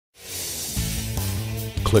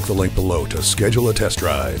Click the link below to schedule a test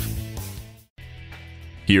drive.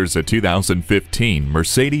 Here's a 2015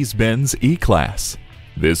 Mercedes-Benz E-Class.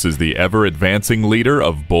 This is the ever-advancing leader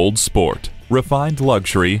of bold sport, refined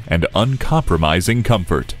luxury, and uncompromising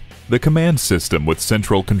comfort. The command system with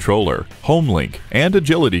central controller, HomeLink, and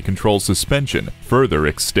agility control suspension further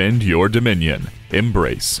extend your dominion.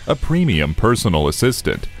 Embrace a premium personal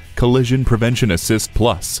assistant, Collision Prevention Assist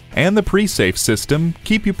Plus, and the pre-safe system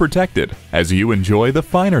keep you protected as you enjoy the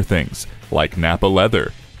finer things like Napa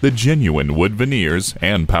leather, the genuine wood veneers,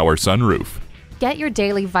 and power sunroof. Get your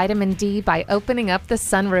daily vitamin D by opening up the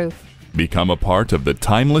sunroof. Become a part of the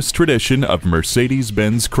timeless tradition of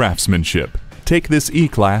Mercedes-Benz craftsmanship. Take this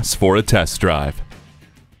E-Class for a test drive.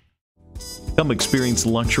 Come experience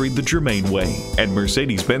luxury the Germain way at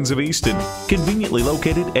Mercedes-Benz of Easton, conveniently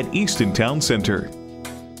located at Easton Town Center.